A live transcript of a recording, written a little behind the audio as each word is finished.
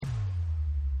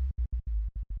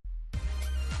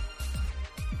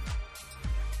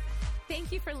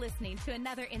Thank you for listening to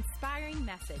another inspiring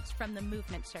message from the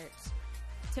Movement Church.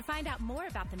 To find out more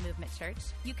about the Movement Church,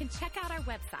 you can check out our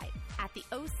website at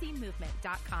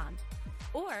theocmovement.com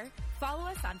or follow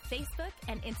us on Facebook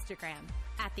and Instagram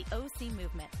at the OC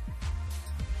Movement.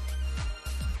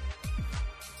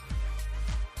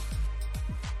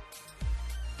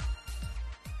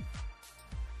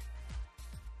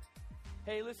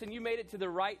 Hey, listen, you made it to the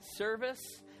right service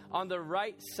on the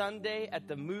right Sunday at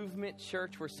the Movement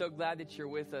Church. We're so glad that you're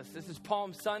with us. This is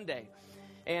Palm Sunday.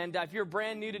 And if you're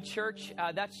brand new to church,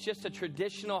 that's just a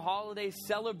traditional holiday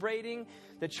celebrating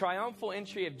the triumphal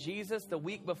entry of Jesus the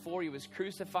week before he was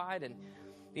crucified. And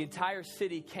the entire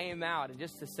city came out and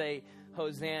just to say,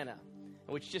 Hosanna,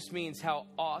 which just means how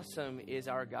awesome is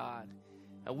our God.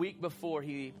 A week before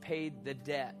he paid the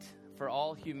debt for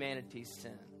all humanity's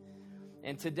sin.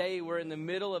 And today we're in the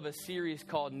middle of a series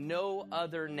called No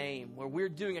Other Name, where we're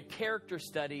doing a character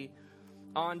study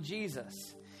on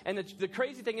Jesus. And the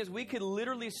crazy thing is we could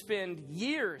literally spend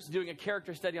years doing a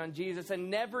character study on Jesus and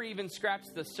never even scratch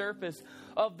the surface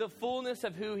of the fullness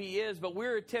of who he is. But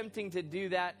we're attempting to do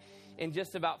that in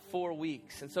just about 4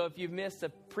 weeks. And so if you've missed the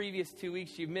previous 2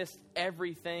 weeks, you've missed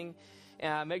everything.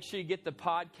 Make sure you get the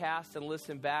podcast and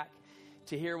listen back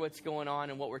to hear what's going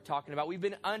on and what we're talking about. We've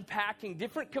been unpacking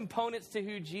different components to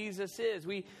who Jesus is.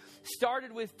 We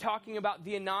started with talking about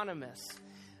the anonymous,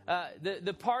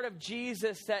 the part of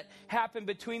Jesus that happened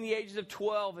between the ages of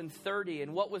 12 and 30,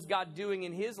 and what was God doing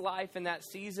in his life in that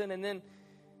season, and then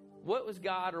what was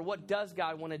God, or what does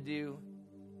God want to do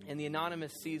in the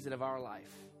anonymous season of our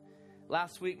life.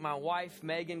 Last week, my wife,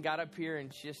 Megan, got up here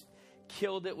and just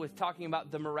killed it with talking about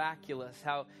the miraculous,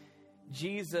 how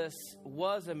Jesus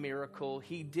was a miracle,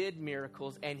 he did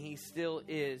miracles, and he still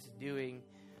is doing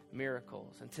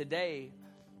miracles. And today,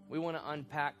 we want to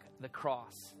unpack the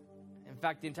cross. In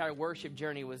fact, the entire worship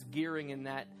journey was gearing in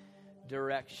that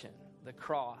direction. The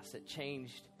cross, it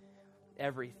changed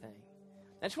everything.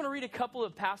 I just want to read a couple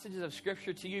of passages of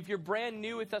scripture to you. If you're brand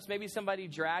new with us, maybe somebody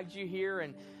dragged you here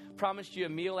and promised you a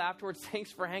meal afterwards.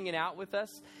 Thanks for hanging out with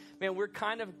us. Man, we're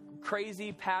kind of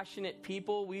crazy, passionate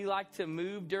people. We like to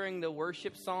move during the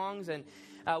worship songs, and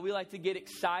we like to get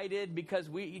excited because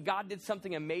God did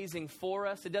something amazing for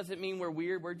us. It doesn't mean we're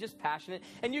weird. We're just passionate.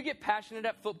 And you get passionate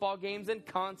at football games and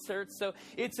concerts, so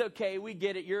it's okay. We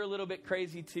get it. You're a little bit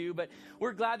crazy too, but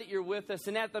we're glad that you're with us.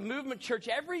 And at the Movement Church,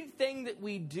 everything that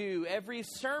we do, every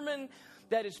sermon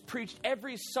that is preached,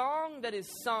 every song that is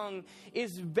sung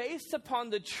is based upon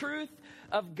the truth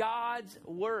of God's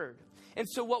word. And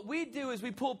so what we do is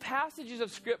we pull passages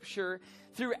of scripture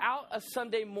throughout a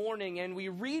Sunday morning and we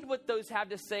read what those have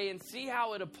to say and see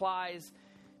how it applies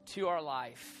to our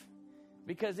life.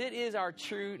 Because it is our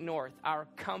true north, our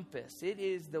compass. It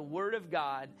is the word of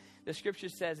God. The scripture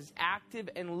says it's active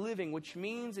and living, which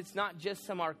means it's not just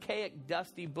some archaic,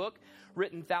 dusty book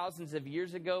written thousands of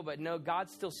years ago, but no,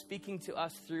 God's still speaking to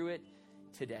us through it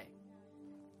today.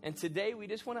 And today we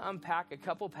just want to unpack a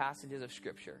couple passages of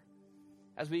scripture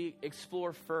as we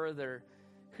explore further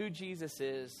who Jesus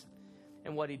is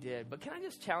and what he did. But can I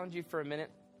just challenge you for a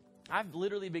minute? I've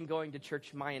literally been going to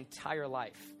church my entire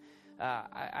life.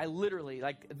 I literally,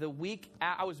 like the week,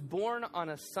 I was born on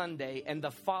a Sunday, and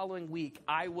the following week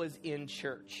I was in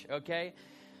church, okay?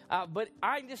 But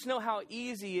I just know how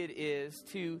easy it is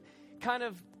to kind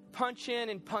of punch in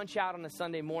and punch out on a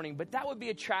Sunday morning. But that would be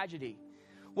a tragedy.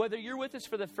 Whether you're with us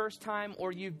for the first time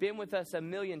or you've been with us a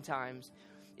million times,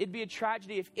 it'd be a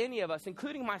tragedy if any of us,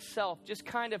 including myself, just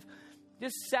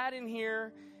sat in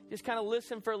here, just kind of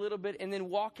listen for a little bit and then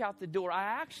walk out the door. I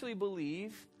actually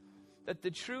believe that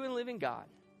the true and living God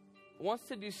wants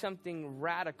to do something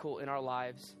radical in our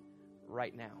lives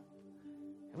right now.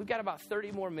 And we've got about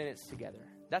 30 more minutes together.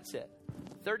 That's it.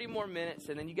 30 more minutes,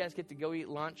 and then you guys get to go eat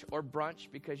lunch or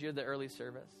brunch because you're the early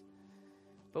service.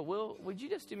 But would you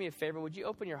just do me a favor? Would you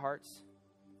open your hearts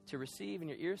to receive and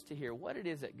your ears to hear what it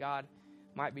is that God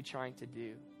might be trying to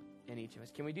do in each of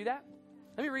us? Can we do that?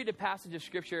 Let me read a passage of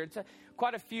scripture. It's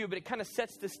quite a few, but it kind of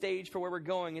sets the stage for where we're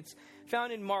going. It's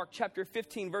found in Mark chapter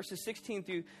 15, verses 16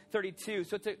 through 32.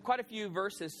 So it's quite a few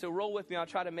verses. So roll with me. I'll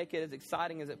try to make it as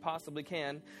exciting as it possibly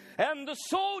can. And the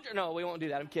soldier... No, we won't do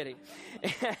that. I'm kidding.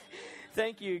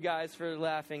 Thank you guys for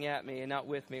laughing at me and not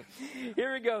with me.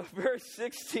 Here we go. Verse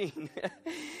 16.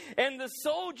 And the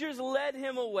soldiers led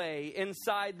him away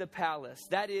inside the palace.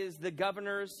 That is the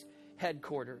governor's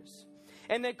headquarters.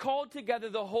 And they called together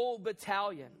the whole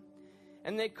battalion,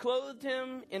 and they clothed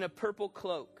him in a purple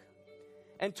cloak,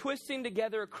 and twisting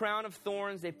together a crown of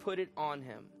thorns, they put it on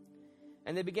him.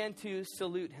 And they began to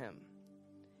salute him.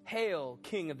 Hail,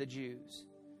 King of the Jews.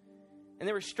 And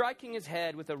they were striking his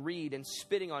head with a reed and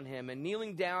spitting on him and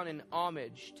kneeling down in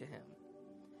homage to him.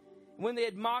 When they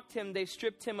had mocked him, they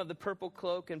stripped him of the purple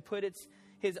cloak and put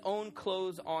his own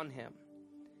clothes on him.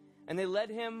 And they led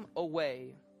him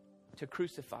away to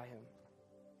crucify him.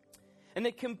 And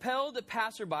they compelled a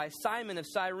passerby, Simon of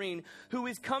Cyrene, who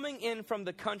is coming in from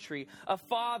the country, the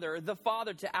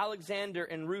father to Alexander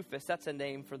and Rufus, that's a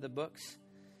name for the books,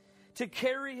 to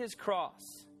carry his cross.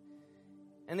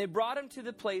 And they brought him to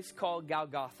the place called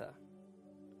Golgotha,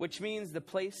 which means the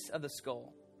place of the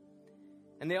skull.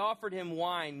 And they offered him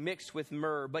wine mixed with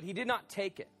myrrh, but he did not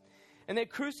take it. And they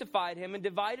crucified him and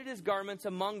divided his garments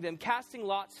among them, casting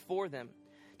lots for them,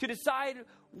 to decide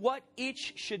what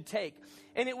each should take.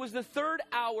 And it was the third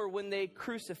hour when they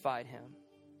crucified him.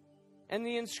 And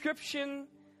the inscription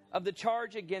of the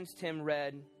charge against him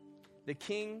read, "The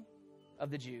King of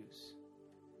the Jews."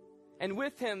 And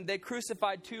with him they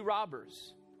crucified two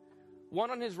robbers, one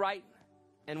on his right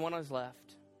and one on his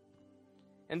left.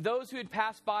 And those who had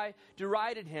passed by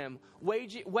derided him,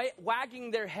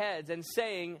 wagging their heads and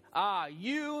saying, "Ah,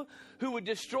 you who would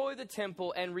destroy the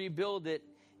temple and rebuild it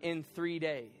in 3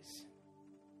 days.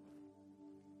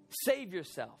 Save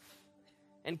yourself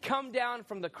and come down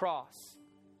from the cross."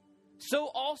 So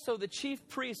also the chief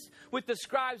priests with the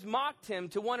scribes mocked him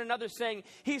to one another, saying,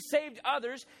 "He saved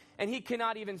others, and he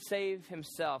cannot even save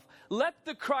himself. Let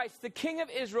the Christ, the King of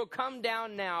Israel, come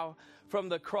down now from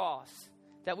the cross,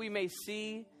 that we may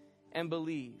see and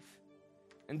believe."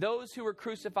 And those who were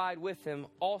crucified with him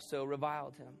also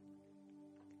reviled him.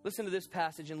 Listen to this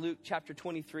passage in Luke chapter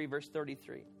 23, verse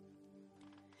 33.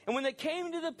 And when they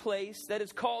came to the place that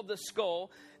is called the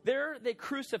Skull, there they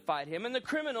crucified him, and the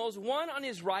criminals, one on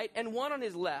his right and one on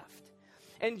his left.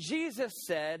 And Jesus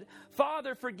said,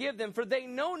 "Father, forgive them, for they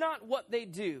know not what they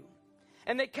do."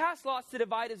 And they cast lots to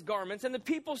divide his garments, and the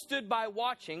people stood by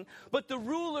watching. But the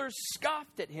rulers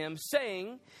scoffed at him,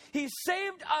 saying, "He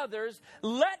saved others,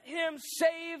 let him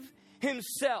save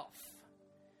himself,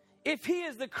 if he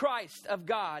is the Christ of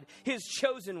God, his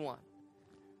chosen one."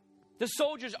 The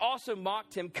soldiers also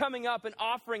mocked him, coming up and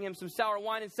offering him some sour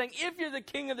wine and saying, "If you're the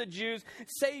King of the Jews,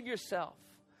 save yourself."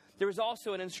 There was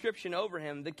also an inscription over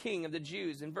him, "The King of the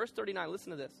Jews." In verse 39,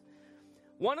 listen to this.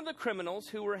 One of the criminals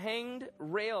who were hanged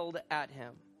railed at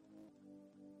him,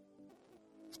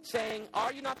 saying,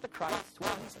 "Are you not the Christ?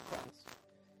 Well, he's the Christ.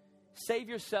 Save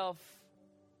yourself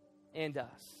and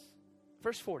us."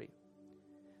 Verse 40.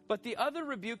 But the other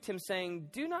rebuked him, saying,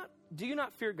 Do you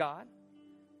not fear God,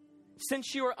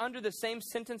 since you are under the same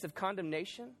sentence of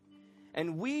condemnation?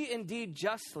 And we indeed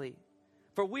justly,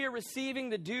 for we are receiving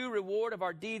the due reward of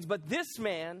our deeds, but this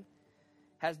man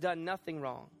has done nothing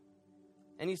wrong.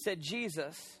 And he said,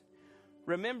 "Jesus,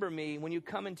 remember me when you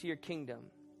come into your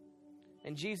kingdom."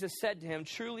 And Jesus said to him,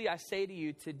 "Truly I say to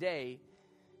you, today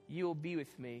you will be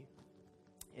with me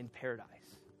in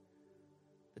paradise."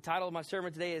 The title of my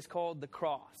sermon today is called The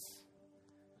Cross.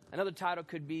 Another title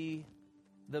could be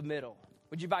The Middle.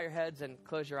 Would you bow your heads and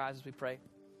close your eyes as we pray?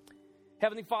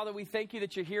 Heavenly Father, we thank you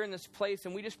that you're here in this place,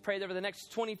 and we just pray that over the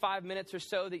next 25 minutes or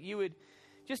so that you would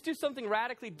just do something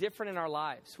radically different in our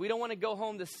lives. We don't want to go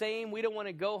home the same. We don't want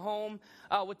to go home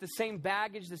with the same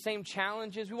baggage, the same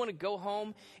challenges. We want to go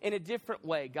home in a different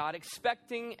way, God,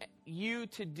 expecting you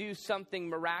to do something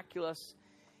miraculous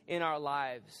in our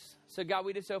lives. So, God,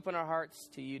 we just open our hearts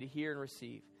to you to hear and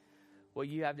receive what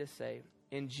you have to say.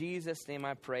 In Jesus' name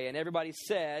I pray. And everybody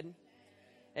said,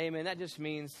 amen. That just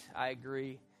means I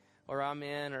agree, or I'm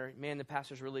in, or man, the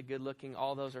pastor's really good looking.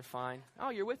 All those are fine.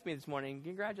 Oh, you're with me this morning.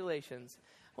 Congratulations.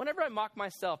 Whenever I mock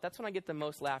myself, that's when I get the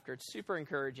most laughter. It's super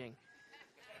encouraging.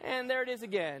 And there it is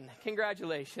again.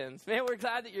 Congratulations. Man, we're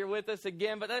glad that you're with us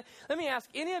again. But let me ask,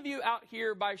 any of you out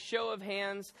here by show of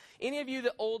hands, any of you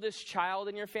the oldest child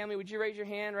in your family, would you raise your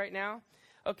hand right now?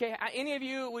 Okay, any of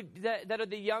you that are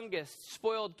the youngest,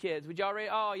 spoiled kids, would y'all raise?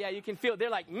 Oh, yeah, you can feel it. They're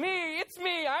like, me, it's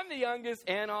me. I'm the youngest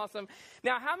and awesome.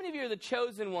 Now, how many of you are the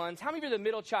chosen ones? How many of you are the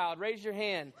middle child? Raise your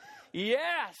hand.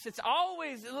 Yes, it's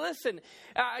always, listen,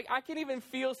 I can even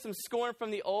feel some scorn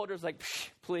from the elders, like,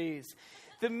 please.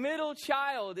 The middle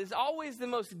child is always the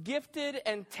most gifted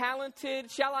and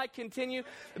talented. Shall I continue?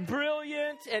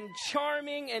 Brilliant and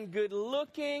charming and good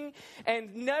looking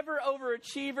and never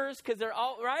overachievers because they're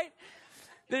all, right?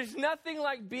 There's nothing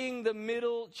like being the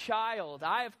middle child.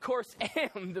 I, of course,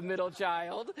 am the middle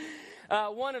child.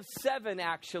 One of seven,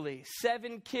 actually.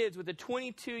 7 kids with a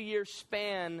 22-year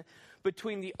span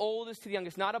between the oldest to the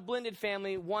youngest. Not a blended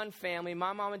family, one family.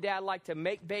 My mom and dad like to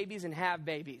make babies and have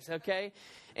babies, okay?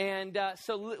 And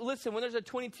so listen, when there's a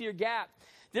 22-year gap,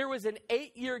 there was an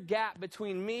 8-year gap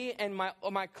between me and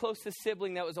my closest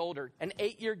sibling that was older. An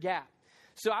 8-year gap.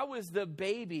 So I was the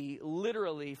baby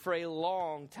literally for a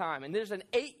long time. And there's an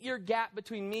 8-year gap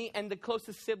between me and the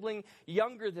closest sibling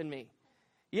younger than me.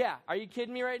 Yeah, are you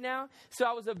kidding me right now? So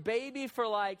I was a baby for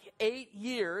like 8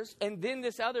 years, and then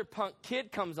this other punk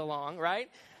kid comes along, right?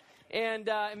 And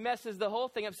it messes the whole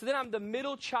thing up. So then I'm the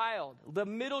middle child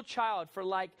for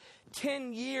like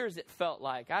 10 years, it felt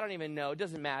like. I don't even know. It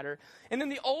doesn't matter. And then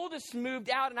the oldest moved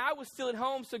out, and I was still at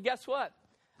home. So guess what?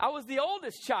 I was the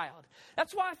oldest child.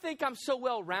 That's why I think I'm so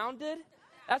well-rounded.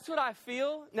 That's what I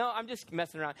feel. No, I'm just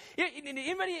messing around.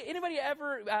 Anybody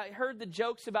ever heard the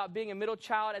jokes about being a middle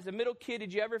child? As a middle kid,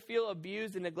 did you ever feel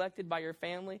abused and neglected by your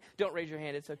family? Don't raise your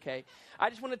hand. It's okay. I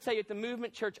just want to tell you, at the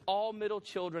Movement Church, all middle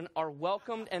children are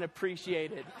welcomed and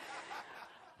appreciated.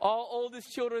 All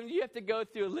oldest children, you have to go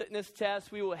through a litmus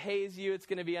test. We will haze you. It's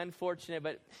going to be unfortunate.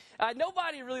 But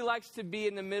nobody really likes to be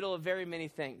in the middle of very many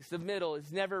things. The middle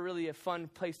is never really a fun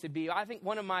place to be. I think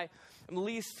one of my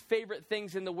least favorite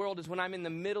things in the world is when I'm in the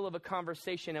middle of a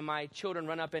conversation and my children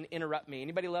run up and interrupt me.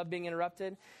 Anybody love being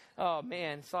interrupted? Oh,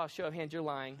 man, saw a show of hands. You're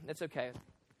lying. That's okay.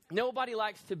 Nobody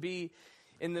likes to be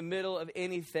in the middle of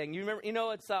anything. You remember,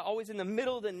 it's always in the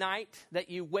middle of the night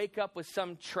that you wake up with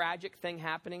some tragic thing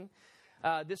happening.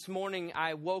 This morning,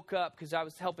 I woke up because I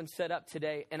was helping set up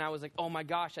today, and I was like, oh my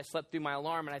gosh, I slept through my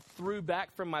alarm, and I threw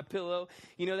back from my pillow.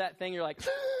 You know that thing? You're like,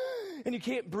 and you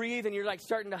can't breathe, and you're like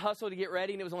starting to hustle to get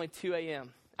ready, and it was only 2 a.m.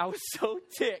 I was so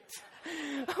ticked.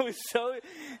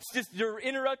 You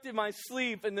interrupted my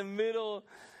sleep in the middle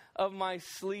of my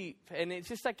sleep. And it's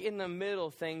just like in the middle,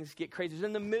 things get crazy. It's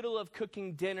in the middle of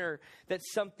cooking dinner that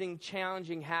something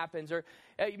challenging happens. Or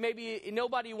maybe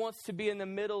nobody wants to be in the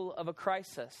middle of a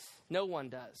crisis. No one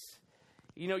does.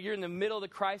 You know, you're in the middle of the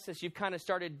crisis. You've kind of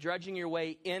started drudging your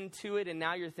way into it. And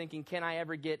now you're thinking, can I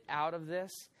ever get out of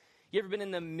this? You ever been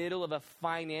in the middle of a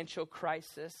financial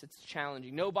crisis? It's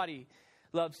challenging. Nobody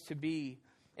loves to be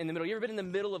in the middle. You ever been in the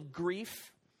middle of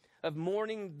grief? Of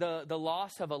mourning the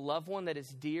loss of a loved one that is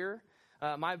dear.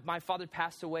 My father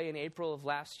passed away in April of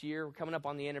last year. We're coming up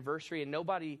on the anniversary, and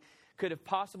nobody could have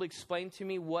possibly explained to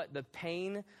me what the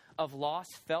pain of loss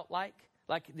felt like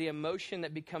the emotion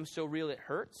that becomes so real it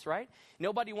hurts, right?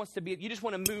 Nobody wants to be, you just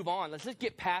want to move on. Let's just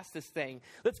get past this thing.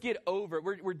 Let's get over it.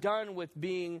 We're done with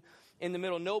being in the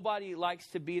middle. Nobody likes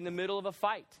to be in the middle of a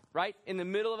fight, right? In the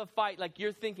middle of a fight, like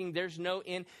you're thinking there's no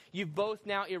end. You've both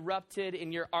now erupted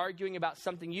and you're arguing about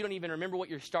something. You don't even remember what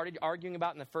you started arguing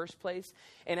about in the first place.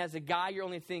 And as a guy, you're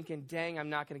only thinking, dang, I'm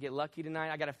not going to get lucky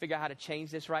tonight. I got to figure out how to change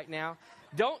this right now.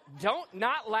 Don't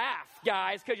not laugh,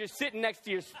 guys, because you're sitting next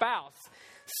to your spouse.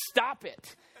 Stop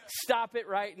it. Stop it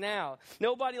right now.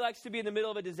 Nobody likes to be in the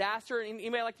middle of a disaster.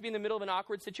 Anybody like to be in the middle of an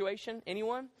awkward situation?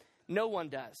 Anyone? No one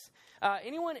does.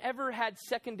 Anyone ever had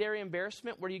secondary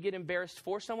embarrassment where you get embarrassed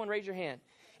for someone? Raise your hand.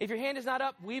 If your hand is not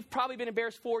up, we've probably been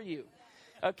embarrassed for you.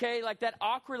 Okay, like that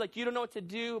awkward, like you don't know what to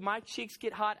do. My cheeks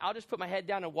get hot. I'll just put my head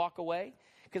down and walk away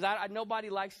because nobody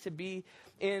likes to be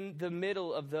in the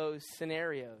middle of those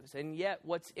scenarios. And yet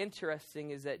what's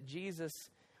interesting is that Jesus,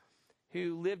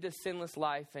 who lived a sinless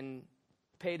life and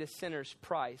paid a sinner's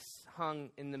price,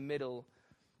 hung in the middle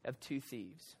of two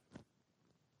thieves.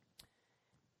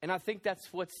 And I think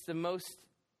that's what's the most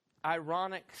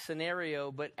ironic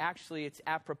scenario, but actually it's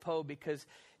apropos because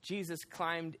Jesus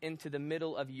climbed into the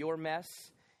middle of your mess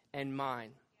and mine,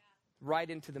 right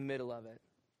into the middle of it,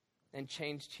 and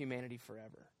changed humanity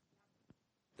forever.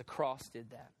 The cross did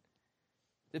that.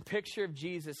 The picture of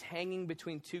Jesus hanging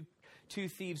between two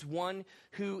thieves, one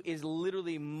who is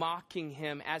literally mocking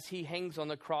him as he hangs on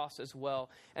the cross as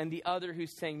well, and the other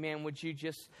who's saying, man, would you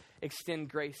just extend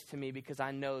grace to me because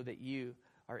I know that you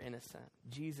are innocent.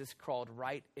 Jesus crawled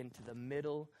right into the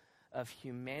middle of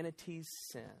humanity's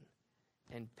sin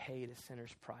and paid a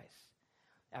sinner's price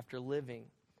after living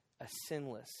a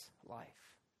sinless life.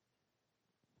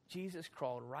 Jesus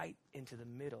crawled right into the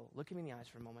middle, look at me in the eyes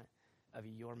for a moment, of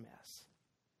your mess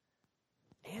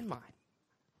and mine,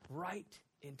 right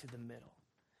into the middle.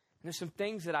 And there's some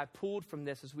things that I pulled from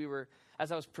this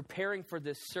as I was preparing for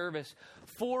this service.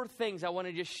 4 things I want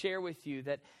to just share with you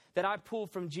that I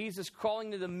pulled from Jesus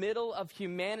crawling to the middle of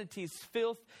humanity's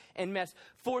filth and mess.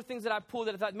 4 things that I pulled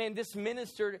that I thought, man, this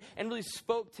ministered and really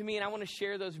spoke to me, and I want to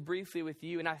share those briefly with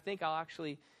you. And I think I'll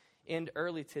actually end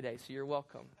early today, so you're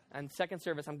welcome. And second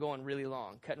service, I'm going really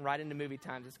long, cutting right into movie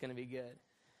times. It's going to be good.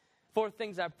 4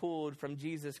 things I pulled from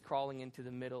Jesus crawling into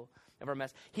the middle of our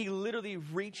mess. He literally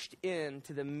reached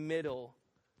into the middle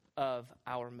of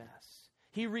our mess.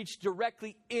 He reached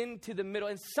directly into the middle.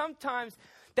 And sometimes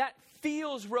that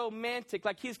feels romantic,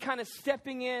 like he's kind of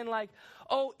stepping in like,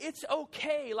 oh, it's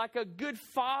okay, like a good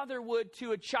father would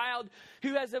to a child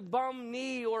who has a bum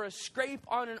knee or a scrape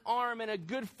on an arm, and a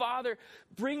good father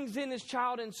brings in his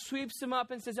child and sweeps him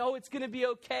up and says, oh, it's going to be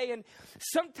okay. And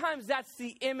sometimes that's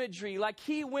the imagery, like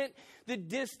he went the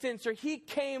distance, or he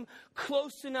came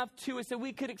close enough to us that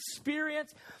we could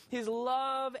experience his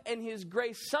love and his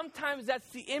grace. Sometimes that's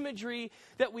the imagery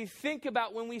that we think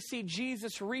about when we see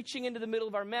Jesus reaching into the middle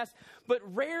of our mess, but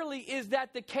rarely is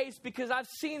that the case, because I've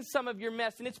seen some of your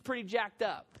mess and it's pretty jacked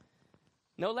up.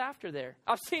 No laughter there.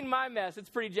 I've seen my mess. It's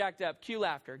pretty jacked up. Cue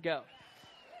laughter. Go.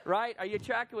 Right? Are you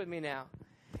tracking with me now?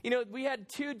 You know, we had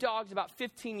 2 dogs about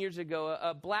 15 years ago,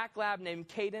 a black lab named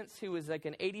Cadence, who was like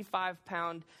an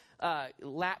 85-pound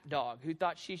lap dog who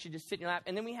thought she should just sit in your lap.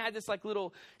 And then we had this like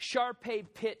little Shar-Pei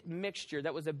pit mixture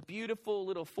that was a beautiful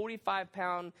little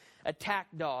 45-pound attack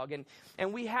dog.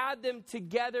 And we had them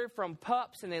together from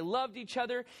pups, and they loved each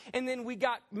other. And then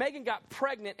Megan got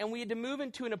pregnant, and we had to move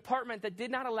into an apartment that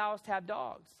did not allow us to have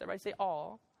dogs. Everybody say,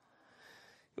 aw.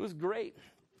 It was great.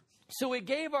 So we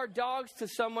gave our dogs to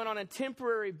someone on a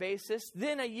temporary basis.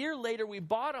 Then a year later, we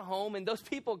bought a home, and those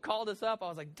people called us up. I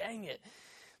was like, dang it.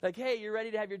 Like, hey, you're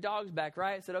ready to have your dogs back,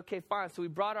 right? I said, okay, fine. So we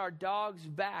brought our dogs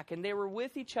back, and they were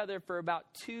with each other for about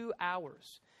 2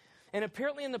 hours. And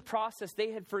apparently in the process,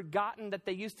 they had forgotten that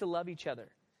they used to love each other.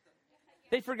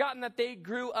 They'd forgotten that they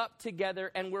grew up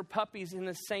together and were puppies in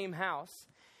the same house.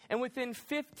 And within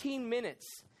 15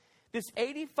 minutes, this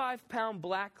 85-pound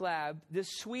black lab, this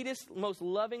sweetest, most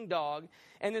loving dog,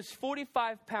 and this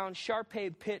 45-pound Shar-Pei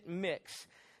pit mix,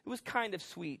 it was kind of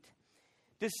sweet,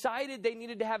 decided they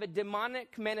needed to have a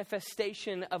demonic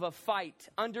manifestation of a fight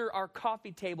under our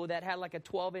coffee table that had like a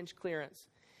 12-inch clearance.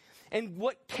 And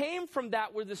what came from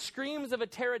that were the screams of a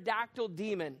pterodactyl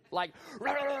demon. Like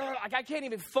I can't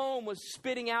even, foam was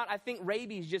spitting out. I think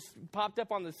rabies just popped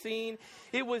up on the scene.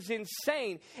 It was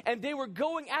insane. And they were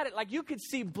going at it. Like you could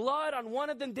see blood on one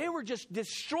of them. They were just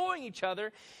destroying each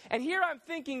other. And here I'm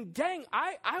thinking, dang,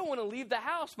 I want to leave the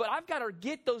house, but I've got to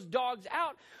get those dogs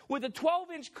out with a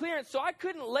 12-inch clearance. So I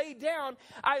couldn't lay down.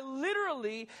 I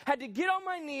literally had to get on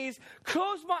my knees,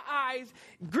 close my eyes,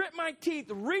 grit my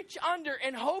teeth, reach under,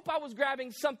 and hope I was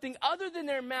grabbing something other than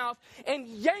their mouth and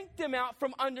yanked them out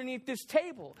from underneath this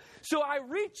table. So I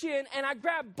reach in and I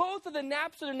grab both of the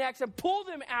naps of their necks and pull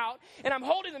them out, and I'm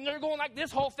holding them. They're going like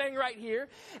this whole thing right here.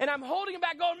 And I'm holding them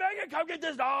back going, Megan, come get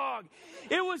this dog.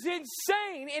 It was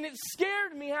insane, and it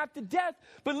scared me half to death.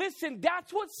 But listen,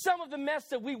 that's what some of the mess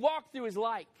that we walk through is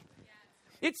like.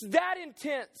 It's that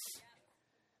intense.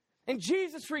 And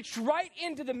Jesus reached right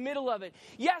into the middle of it.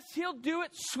 Yes, he'll do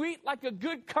it sweet like a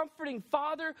good comforting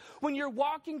father when you're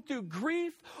walking through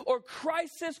grief or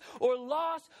crisis or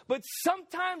loss. But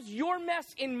sometimes your mess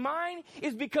and mine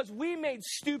is because we made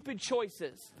stupid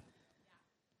choices.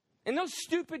 And those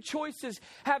stupid choices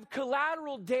have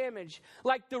collateral damage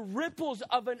like the ripples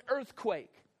of an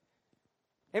earthquake.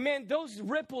 And man, those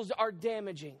ripples are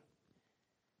damaging.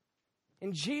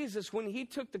 And Jesus, when he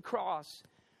took the cross,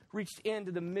 reached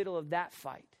into the middle of that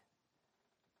fight.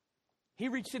 He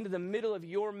reached into the middle of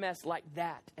your mess like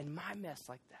that, and my mess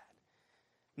like that.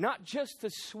 Not just the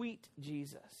sweet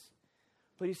Jesus,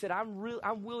 but he said,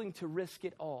 I'm willing to risk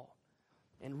it all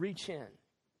and reach in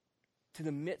to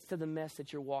the midst of the mess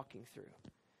that you're walking through.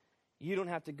 You don't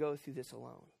have to go through this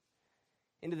alone.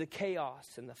 Into the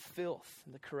chaos and the filth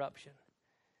and the corruption.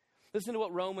 Listen to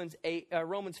what Romans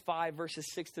 5 verses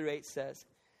 6 through 8 says.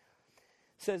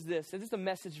 Says this. This is a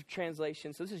Message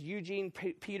translation. So this is Eugene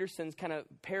Peterson's kind of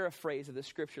paraphrase of the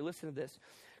scripture. Listen to this.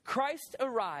 Christ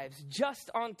arrives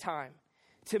just on time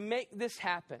to make this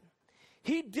happen.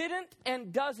 He didn't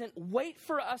and doesn't wait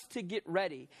for us to get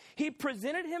ready. He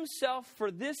presented himself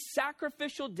for this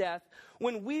sacrificial death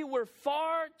when we were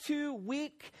far too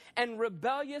weak and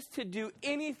rebellious to do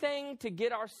anything to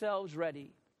get ourselves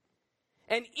ready.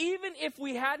 And even if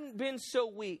we hadn't been so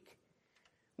weak,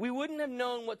 we wouldn't have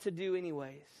known what to do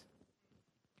anyways.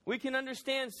 We can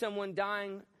understand someone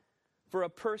dying for a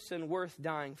person worth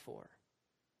dying for.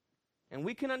 And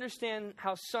we can understand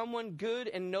how someone good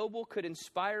and noble could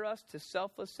inspire us to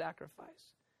selfless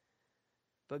sacrifice.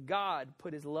 But God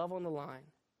put his love on the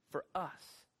line for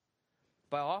us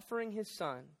by offering his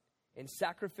son in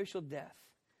sacrificial death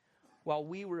while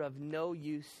we were of no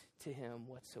use to him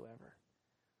whatsoever.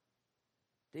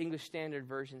 The English Standard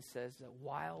Version says that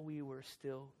while we were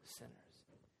still sinners,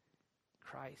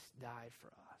 Christ died for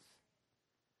us.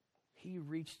 He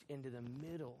reached into the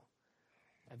middle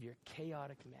of your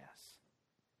chaotic mess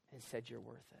and said you're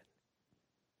worth it.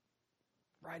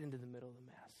 Right into the middle of the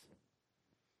mess.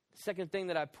 second thing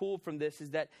that I pulled from this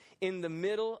is that in the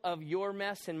middle of your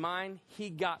mess and mine, he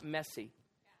got messy.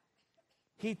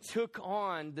 He took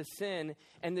on the sin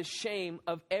and the shame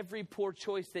of every poor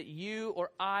choice that you or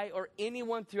I or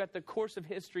anyone throughout the course of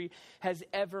history has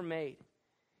ever made.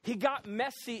 He got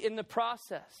messy in the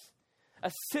process.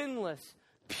 A sinless,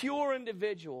 pure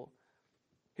individual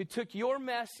who took your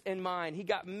mess and mine. He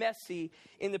got messy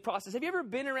in the process. Have you ever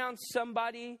been around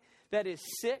somebody that is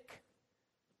sick?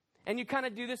 And you kind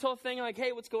of do this whole thing like,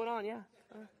 hey, what's going on? Yeah.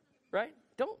 Right?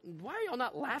 Why are y'all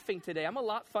not laughing today? I'm a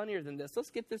lot funnier than this. Let's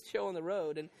get this show on the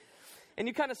road. And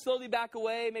you kind of slowly back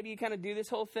away. Maybe you kind of do this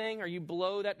whole thing, or you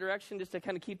blow that direction just to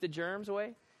kind of keep the germs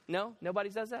away. No? Nobody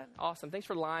does that? Awesome. Thanks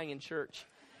for lying in church.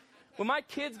 When my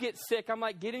kids get sick, I'm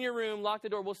like, get in your room, lock the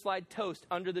door, we'll slide toast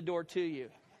under the door to you.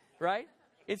 Right?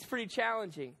 It's pretty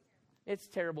challenging. It's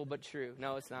terrible but true.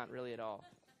 No, it's not really at all.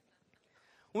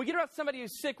 When we get around somebody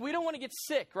who's sick, we don't want to get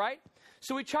sick, right?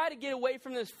 So we try to get away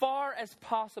from them as far as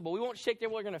possible. We won't shake their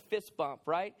hand, we're going to fist bump,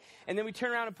 right? And then we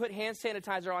turn around and put hand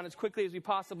sanitizer on as quickly as we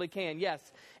possibly can. Yes,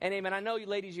 and amen. I know you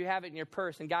ladies, you have it in your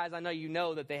purse. And guys, I know you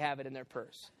know that they have it in their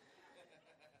purse.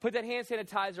 Put that hand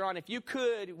sanitizer on. If you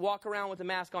could walk around with a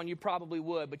mask on, you probably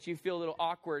would. But you feel a little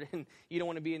awkward, and you don't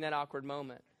want to be in that awkward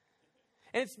moment.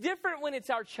 And it's different when it's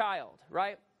our child,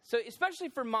 right? So especially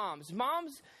for moms.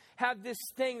 Moms have this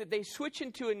thing that they switch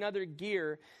into another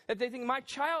gear, that they think, my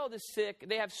child is sick,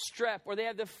 they have strep, or they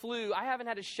have the flu, I haven't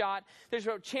had a shot, there's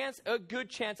a good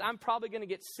chance I'm probably going to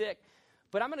get sick,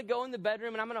 but I'm going to go in the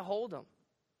bedroom and I'm going to hold them.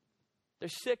 They're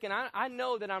sick, and I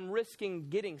know that I'm risking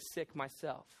getting sick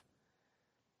myself.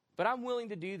 But I'm willing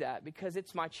to do that because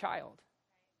it's my child.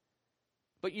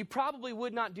 But you probably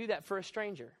would not do that for a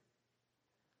stranger.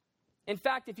 In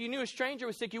fact, if you knew a stranger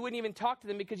was sick, you wouldn't even talk to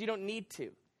them because you don't need to.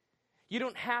 You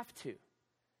don't have to.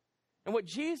 And what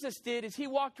Jesus did is he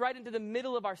walked right into the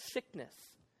middle of our sickness,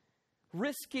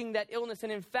 risking that illness.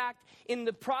 And in fact, in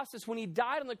the process, when he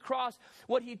died on the cross,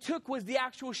 what he took was the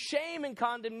actual shame and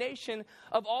condemnation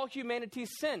of all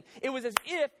humanity's sin. It was as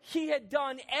if he had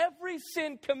done every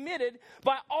sin committed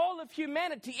by all of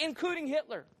humanity, including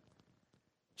Hitler,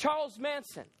 Charles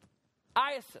Manson,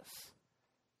 ISIS.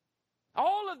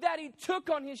 All of that he took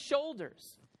on his shoulders.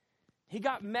 He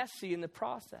got messy in the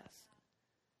process.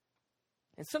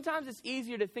 And sometimes it's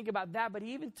easier to think about that, but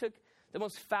he even took the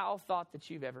most foul thought that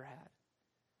you've ever had,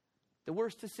 the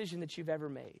worst decision that you've ever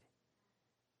made,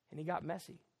 and he got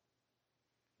messy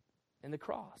in the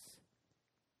cross.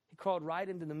 He crawled right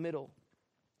into the middle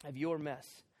of your mess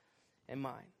and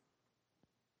mine.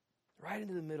 Right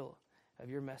into the middle of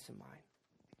your mess and mine.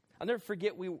 I'll never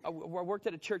forget, I worked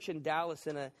at a church in Dallas,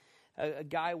 and a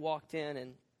guy walked in,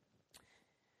 and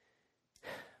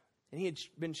he had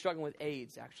been struggling with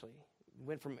AIDS, actually. He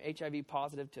went from HIV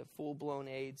positive to full-blown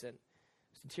AIDS, and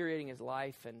was deteriorating his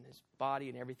life and his body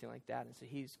and everything like that. And so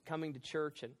he's coming to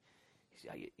church, and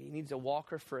he needs a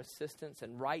walker for assistance.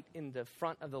 And right in the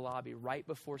front of the lobby, right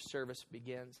before service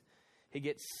begins, he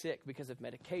gets sick because of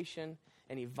medication,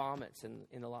 and he vomits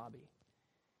in the lobby.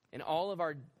 And all of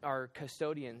our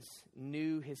custodians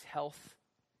knew his health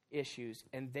issues,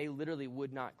 and they literally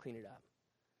would not clean it up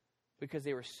because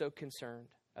they were so concerned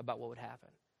about what would happen.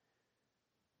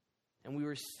 And we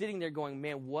were sitting there going,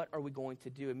 man, what are we going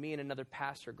to do? And me and another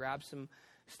pastor grabbed some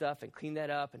stuff and cleaned that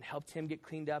up and helped him get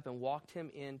cleaned up and walked him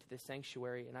into the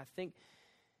sanctuary. And I think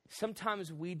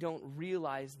sometimes we don't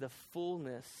realize the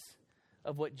fullness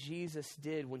of what Jesus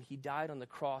did when he died on the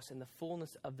cross and the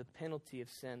fullness of the penalty of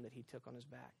sin that he took on his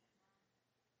back.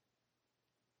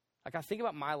 Like, I think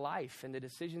about my life and the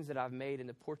decisions that I've made and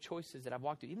the poor choices that I've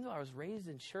walked through, even though I was raised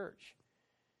in church.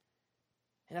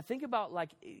 And I think about, like,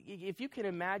 if you can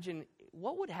imagine,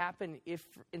 what would happen if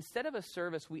instead of a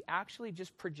service, we actually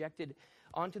just projected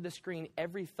onto the screen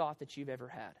every thought that you've ever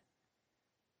had?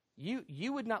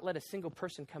 You would not let a single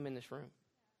person come in this room.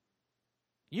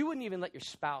 You wouldn't even let your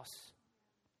spouse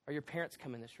or your parents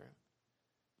come in this room.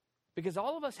 Because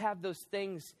all of us have those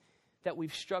things that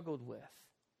we've struggled with.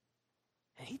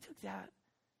 And he took that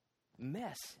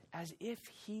mess as if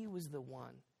he was the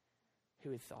one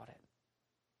who had thought it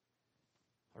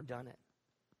or done it.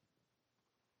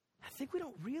 I think we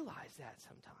don't realize that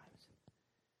sometimes.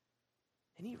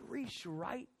 And he reached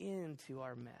right into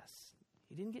our mess.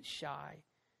 He didn't get shy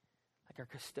like our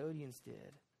custodians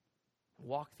did and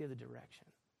walk the other direction.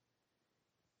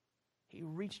 He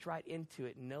reached right into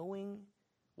it knowing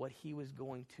what he was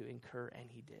going to incur, and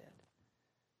he did.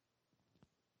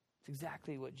 It's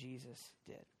exactly what Jesus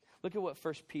did. Look at what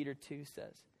 1 Peter 2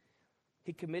 says.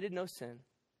 He committed no sin,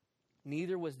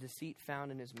 neither was deceit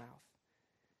found in his mouth.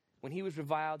 When he was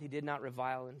reviled, he did not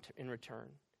revile in return.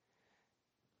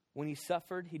 When he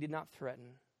suffered, he did not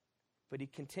threaten, but he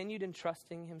continued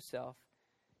entrusting himself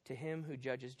to him who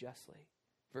judges justly.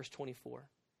 Verse 24.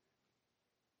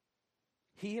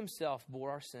 He himself bore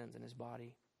our sins in his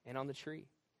body and on the tree,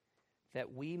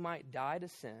 that we might die to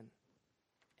sin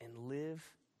and live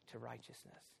to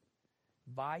righteousness.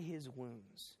 By his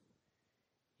wounds,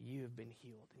 you have been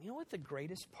healed. And you know what the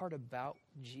greatest part about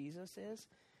Jesus is?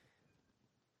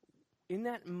 In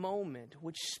that moment,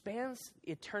 which spans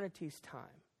eternity's time,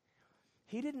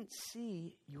 he didn't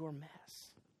see your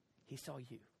mess. He saw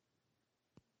you.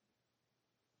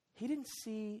 He didn't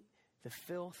see the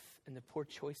filth and the poor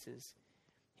choices.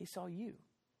 He saw you,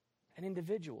 an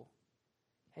individual.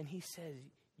 And he says,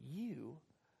 you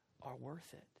are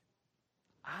worth it.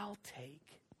 I'll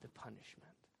take the punishment.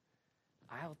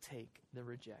 I'll take the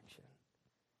rejection.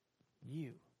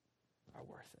 You are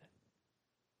worth it.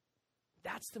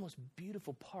 That's the most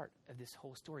beautiful part of this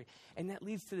whole story. And that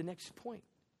leads to the next point.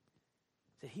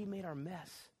 That he made our mess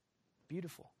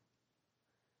beautiful.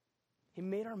 He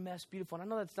made our mess beautiful. And I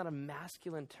know that's not a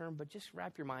masculine term, but just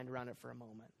wrap your mind around it for a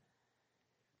moment.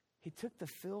 He took the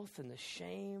filth and the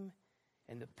shame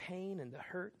and the pain and the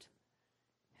hurt,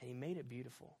 and he made it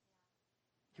beautiful.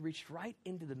 He reached right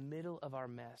into the middle of our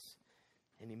mess,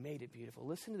 and he made it beautiful.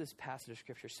 Listen to this passage of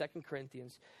Scripture, 2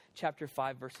 Corinthians chapter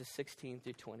 5, verses 16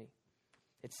 through 20.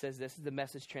 It says this is the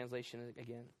Message translation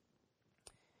again.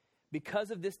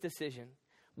 Because of this decision,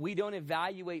 we don't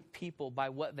evaluate people by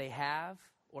what they have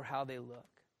or how they look.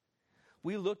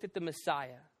 We looked at the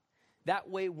Messiah that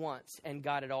way once and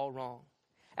got it all wrong.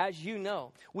 As you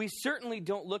know, we certainly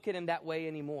don't look at him that way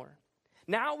anymore.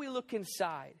 Now we look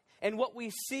inside, and what we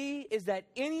see is that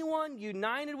anyone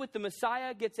united with the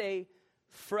Messiah gets a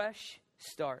fresh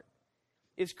start,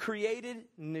 is created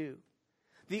new.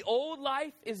 The old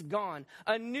life is gone.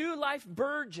 A new life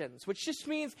burgeons, which just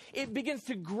means it begins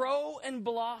to grow and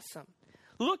blossom.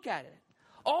 Look at it.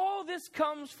 All this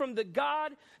comes from the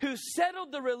God who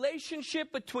settled the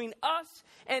relationship between us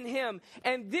and him,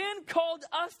 and then called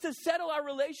us to settle our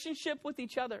relationship with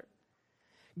each other.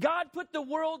 God put the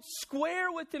world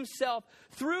square with himself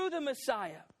through the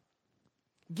Messiah,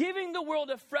 giving the world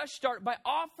a fresh start by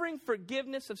offering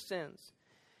forgiveness of sins.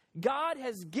 God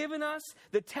has given us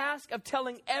the task of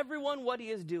telling everyone what he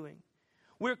is doing.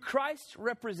 We're Christ's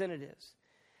representatives.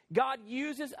 God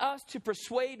uses us to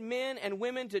persuade men and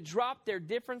women to drop their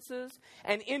differences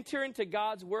and enter into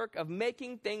God's work of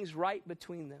making things right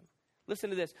between them. Listen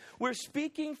to this. We're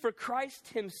speaking for Christ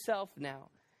himself now.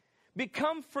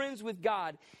 Become friends with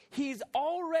God. He's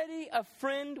already a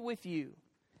friend with you.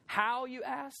 How, you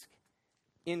ask?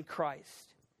 In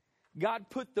Christ. God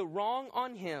put the wrong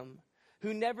on him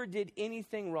who never did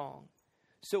anything wrong,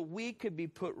 so we could be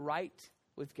put right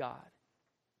with God.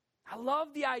 I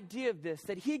love the idea of this,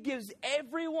 that he gives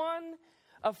everyone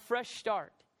a fresh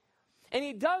start. And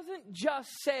he doesn't just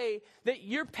say that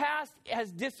your past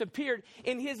has disappeared.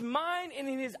 In his mind and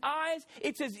in his eyes,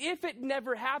 it's as if it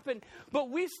never happened.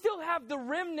 But we still have the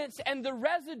remnants and the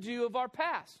residue of our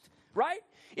past, right?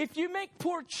 If you make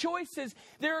poor choices,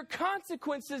 there are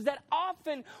consequences that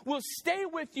often will stay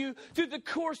with you through the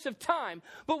course of time.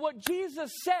 But what Jesus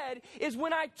said is,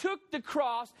 when I took the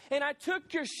cross and I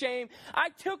took your shame,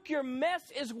 I took your mess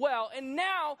as well. And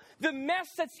now the mess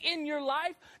that's in your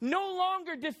life no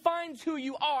longer defines who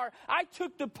you are. I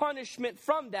took the punishment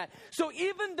from that. So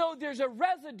even though there's a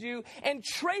residue and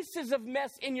traces of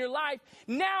mess in your life,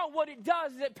 now what it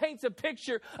does is it paints a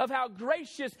picture of how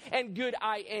gracious and good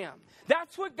I am.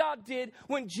 That's what God did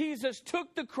when Jesus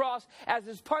took the cross as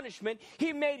his punishment.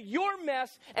 He made your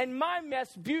mess and my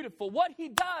mess beautiful. What he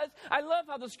does, I love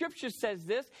how the scripture says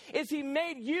this, is he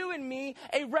made you and me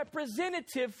a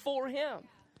representative for him.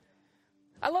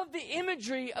 I love the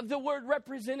imagery of the word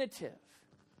representative.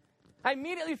 I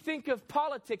immediately think of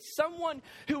politics, someone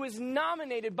who is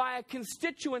nominated by a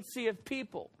constituency of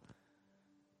people.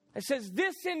 It says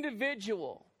this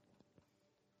individual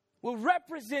will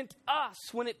represent us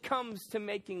when it comes to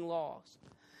making laws.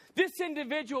 This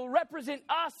individual will represent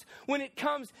us when it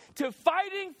comes to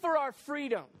fighting for our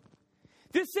freedom.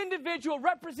 This individual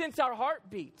represents our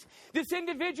heartbeat. This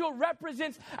individual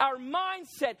represents our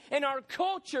mindset and our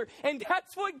culture. And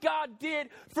that's what God did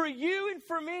for you and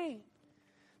for me.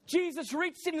 Jesus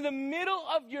reached into the middle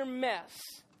of your mess,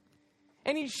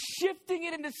 and he's shifting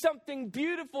it into something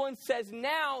beautiful and says,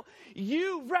 now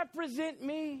you represent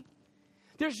me.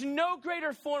 There's no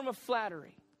greater form of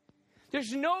flattery.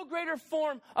 There's no greater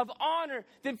form of honor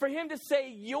than for him to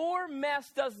say, your mess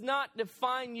does not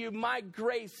define you. My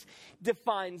grace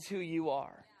defines who you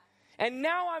are. And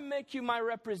now I make you my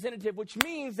representative, which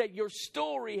means that your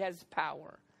story has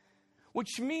power.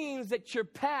 which means that your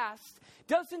past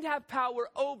doesn't have power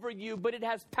over you, but it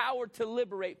has power to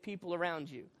liberate people around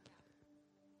you.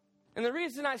 And the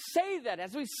reason I say that,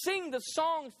 as we sing the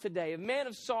songs today of Man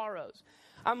of Sorrows,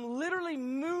 I'm literally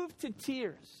moved to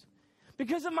tears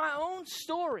because of my own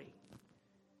story,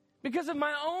 because of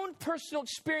my own personal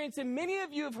experience. And many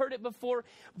of you have heard it before.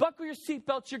 Buckle your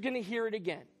seatbelts, you're going to hear it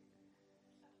again.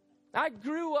 I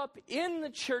grew up in the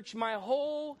church my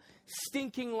whole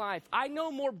stinking life. I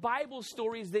know more Bible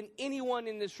stories than anyone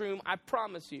in this room, I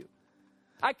promise you.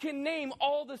 I can name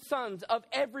all the sons of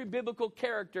every biblical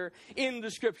character in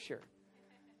the scripture.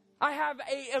 I have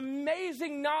an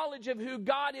amazing knowledge of who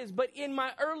God is, but in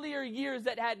my earlier years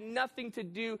that had nothing to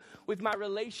do with my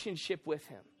relationship with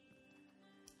him.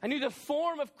 I knew the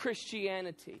form of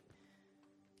Christianity,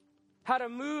 how to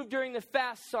move during the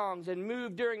fast songs and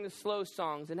move during the slow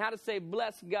songs, and how to say,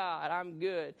 bless God, I'm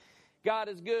good. God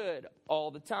is good all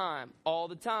the time, all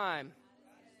the time.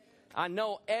 I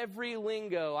know every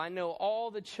lingo. I know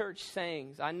all the church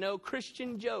sayings. I know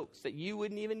Christian jokes that you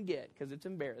wouldn't even get because it's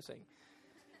embarrassing.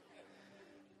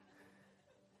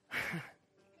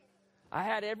 I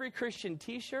had every Christian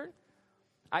t-shirt.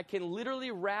 I can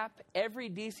literally rap every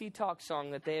DC Talk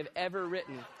song that they have ever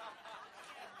written.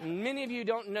 And many of you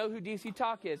don't know who DC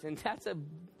Talk is, and that's a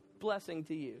blessing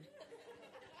to you.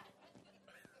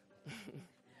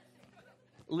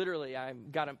 Literally,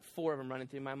 I've got 4 of them running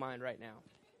through my mind right now.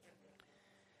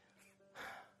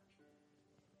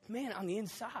 Man, on the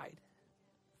inside,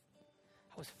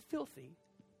 I was filthy.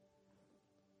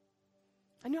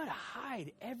 I knew how to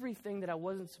hide everything that I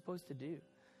wasn't supposed to do.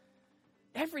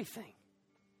 Everything.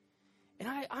 And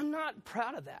I'm not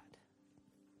proud of that.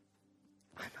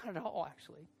 I'm not at all,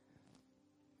 actually.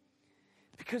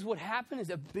 Because what happened is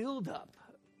a buildup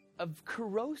of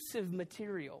corrosive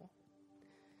material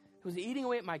that was eating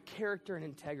away at my character and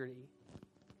integrity.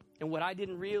 And what I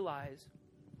didn't realize,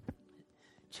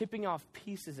 chipping off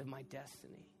pieces of my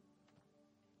destiny.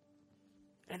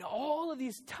 And all of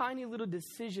these tiny little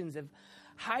decisions of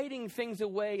hiding things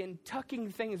away and tucking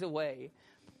things away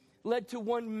led to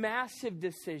one massive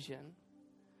decision.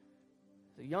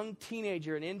 As a young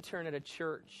teenager, an intern at a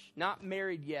church, not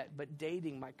married yet, but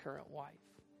dating my current wife.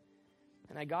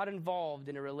 And I got involved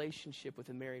in a relationship with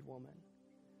a married woman.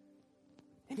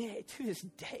 And to this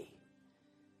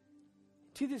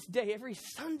day, every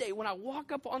Sunday when I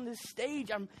walk up on this stage,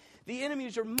 the enemy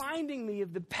is reminding me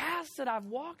of the past that I've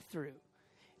walked through.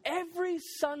 Every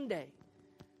Sunday.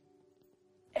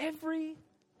 Every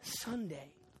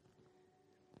Sunday.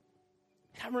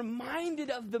 And I'm reminded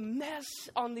of the mess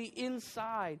on the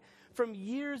inside from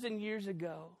years and years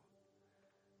ago.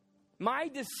 My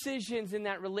decisions in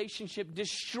that relationship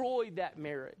destroyed that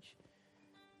marriage.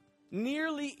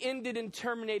 Nearly ended and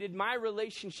terminated my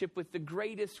relationship with the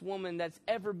greatest woman that's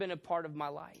ever been a part of my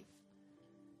life.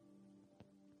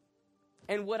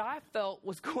 And what I felt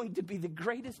was going to be the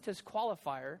greatest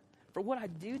disqualifier for what I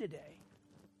do today.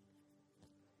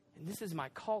 And this is my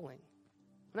calling.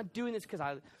 I'm not doing this because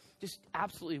I just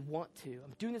absolutely want to.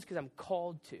 I'm doing this because I'm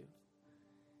called to.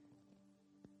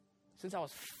 Since I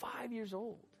was 5 years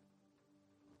old.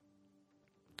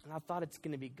 And I thought it's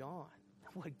going to be gone.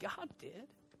 What God did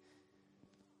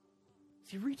is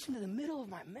he reached into the middle of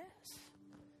my mess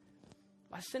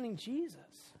by sending Jesus.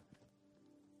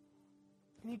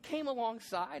 And he came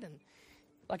alongside and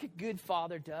like a good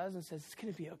father does and says, it's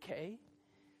going to be okay.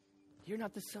 You're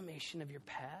not the summation of your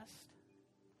past.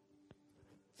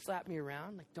 Slap me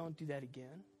around, like don't do that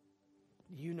again.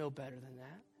 You know better than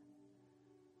that.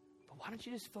 But why don't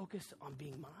you just focus on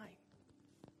being mine?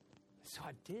 So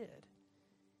I did.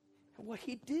 And what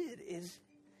he did is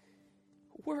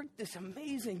work this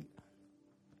amazing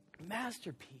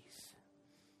masterpiece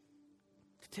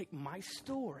to take my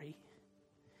story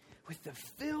with the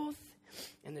filth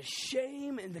and the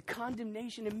shame and the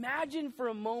condemnation. Imagine for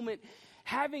a moment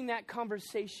having that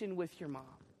conversation with your mom.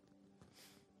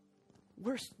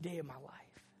 Worst day of my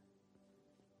life.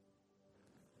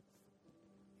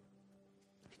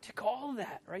 He took all of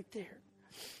that right there.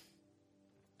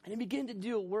 And he began to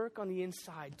do a work on the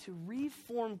inside to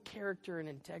reform character and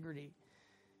integrity.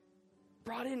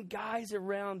 Brought in guys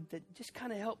around that just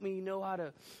kind of helped me know how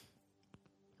to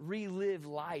relive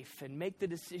life and make the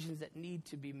decisions that need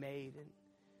to be made and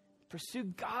pursue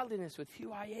godliness with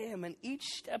who I am. And each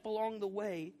step along the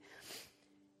way,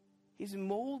 he's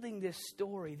molding this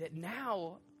story that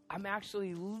now I'm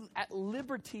actually at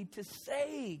liberty to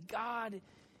say God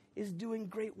is doing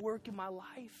great work in my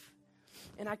life.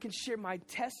 And I can share my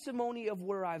testimony of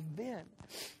where I've been.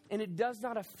 And it does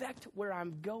not affect where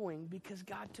I'm going because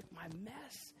God took my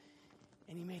mess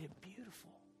and he made it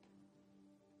beautiful.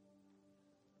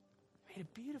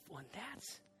 it beautiful. And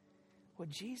that's what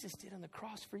Jesus did on the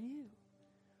cross for you.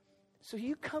 So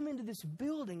you come into this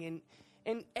building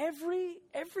and every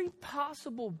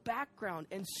possible background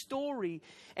and story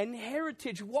and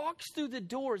heritage walks through the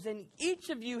doors, and each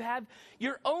of you have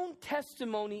your own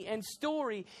testimony and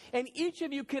story, and each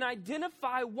of you can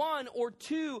identify one or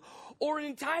two or an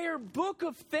entire book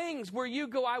of things where you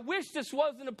go, I wish this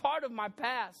wasn't a part of my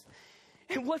past.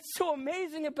 And what's so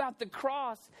amazing about the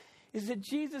cross is that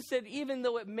Jesus said, even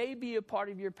though it may be a part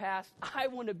of your past, I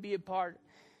want to be a part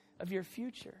of your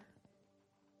future.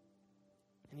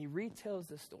 And he retells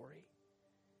the story,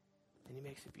 and he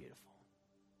makes it beautiful.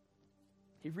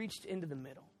 He reached into the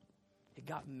middle. It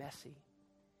got messy.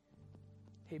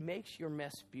 He makes your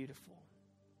mess beautiful.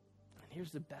 And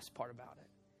here's the best part about it.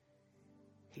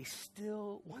 He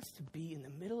still wants to be in the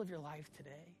middle of your life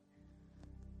today.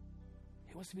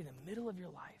 He wants to be in the middle of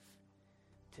your life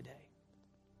today.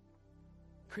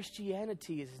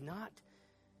 Christianity is not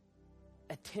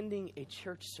attending a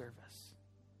church service.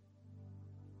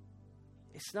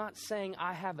 It's not saying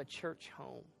I have a church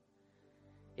home.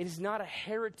 It is not a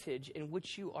heritage in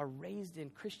which you are raised in.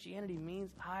 Christianity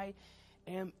means I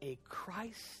am a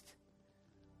Christ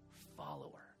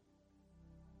follower.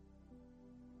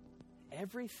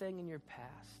 Everything in your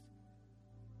past,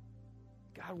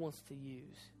 God wants to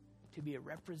use to be a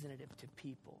representative to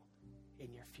people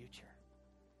in your future.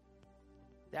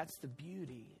 That's the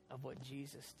beauty of what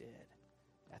Jesus did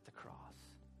at the cross.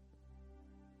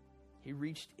 He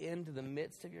reached into the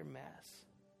midst of your mess.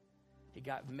 He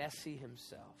got messy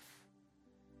himself.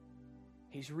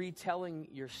 He's retelling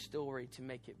your story to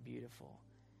make it beautiful.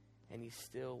 And he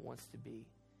still wants to be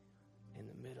in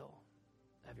the middle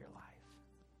of your life.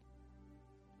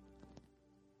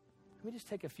 Let me just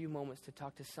take a few moments to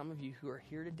talk to some of you who are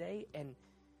here today, and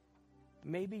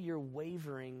maybe you're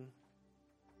wavering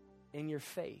in your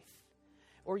faith,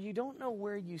 or you don't know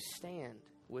where you stand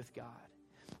with God.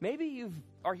 Maybe you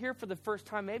are here for the first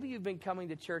time. Maybe you've been coming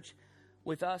to church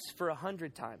with us for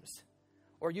 100 times.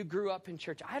 Or you grew up in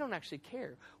church. I don't actually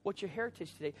care what's your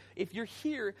heritage today. If you're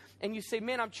here and you say,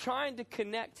 man, I'm trying to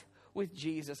connect with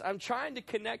Jesus. I'm trying to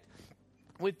connect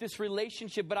with this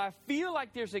relationship, but I feel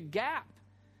like there's a gap.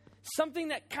 Something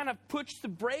that kind of puts the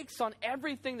brakes on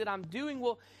everything that I'm doing.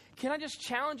 Well, can I just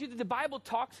challenge you that the Bible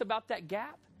talks about that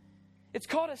gap? It's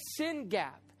called a sin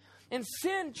gap. And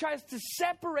sin tries to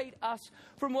separate us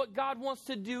from what God wants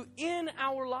to do in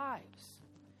our lives.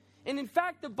 And in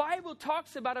fact, the Bible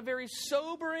talks about a very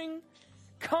sobering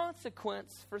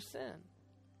consequence for sin.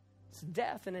 It's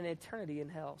death and an eternity in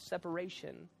hell,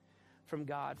 separation from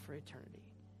God for eternity.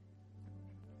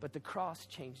 But the cross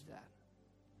changed that.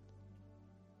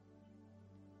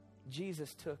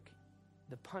 Jesus took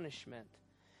the punishment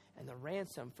and the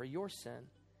ransom for your sin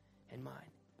and mine.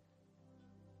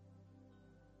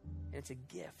 And it's a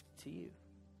gift to you.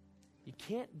 You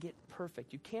can't get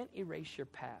perfect. You can't erase your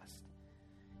past.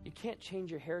 You can't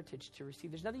change your heritage to receive.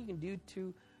 There's nothing you can do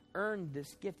to earn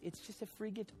this gift. It's just a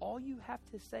free gift. All you have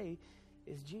to say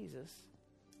is, Jesus,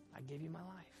 I give you my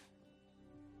life.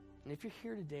 And if you're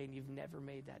here today and you've never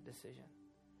made that decision,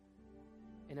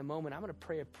 in a moment, I'm going to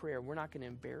pray a prayer. We're not going to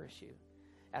embarrass you,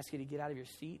 ask you to get out of your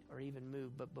seat or even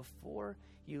move. But before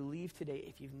you leave today,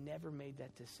 if you've never made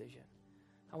that decision,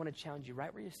 I want to challenge you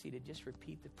right where you're seated. Just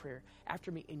repeat the prayer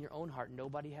after me in your own heart.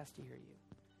 Nobody has to hear you.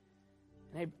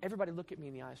 And hey, everybody look at me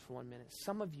in the eyes for 1 minute.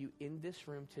 Some of you in this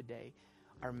room today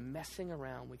are messing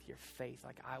around with your faith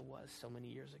like I was so many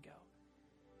years ago.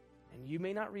 And you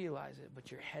may not realize it,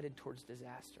 but you're headed towards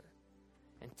disaster.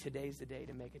 And today's the day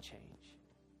to make a change.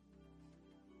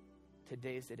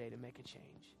 Today's the day to make a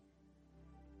change.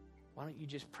 Why don't you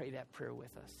just pray that prayer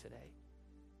with us today?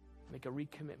 Make a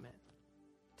recommitment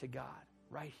to God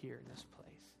right here in this place.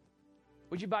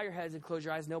 Would you bow your heads and close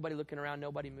your eyes? Nobody looking around,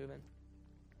 nobody moving.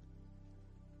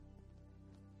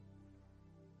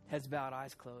 Heads bowed,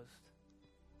 eyes closed.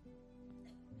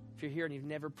 If you're here and you've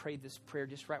never prayed this prayer,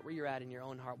 just right where you're at in your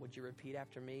own heart, would you repeat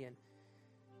after me? And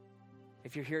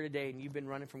if you're here today and you've been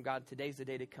running from God, today's the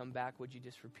day to come back. Would you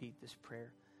just repeat this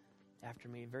prayer after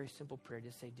me? A very simple prayer.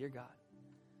 Just say, Dear God,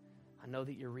 I know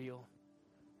that you're real,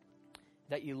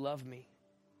 that you love me,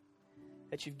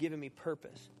 that you've given me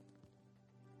purpose.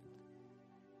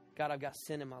 God, I've got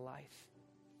sin in my life.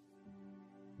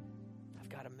 I've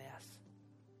got a mess.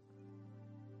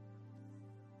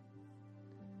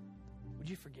 Would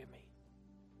you forgive me?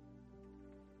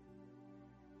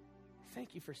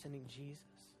 Thank you for sending Jesus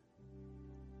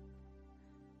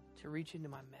to reach into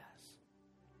my mess.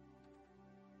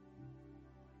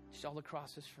 Just all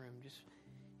across this room, just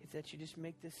if that you just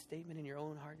make this statement in your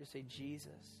own heart, just say,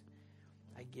 Jesus,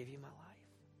 I give you my life.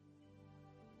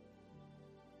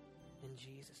 In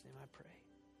Jesus' name I pray.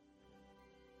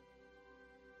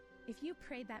 If you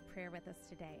prayed that prayer with us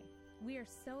today, we are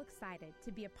so excited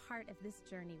to be a part of this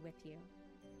journey with you.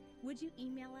 Would you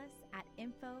email us at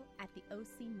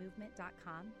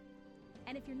info@theocmovement.com?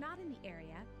 And if you're not in the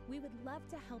area, we would love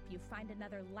to help you find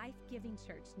another life-giving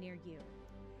church near you.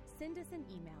 Send us an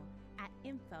email at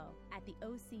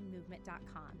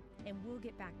info@theocmovement.com, and we'll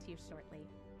get back to you shortly.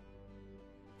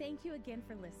 Thank you again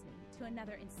for listening to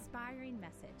another inspiring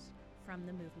message from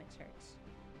the Movement Church.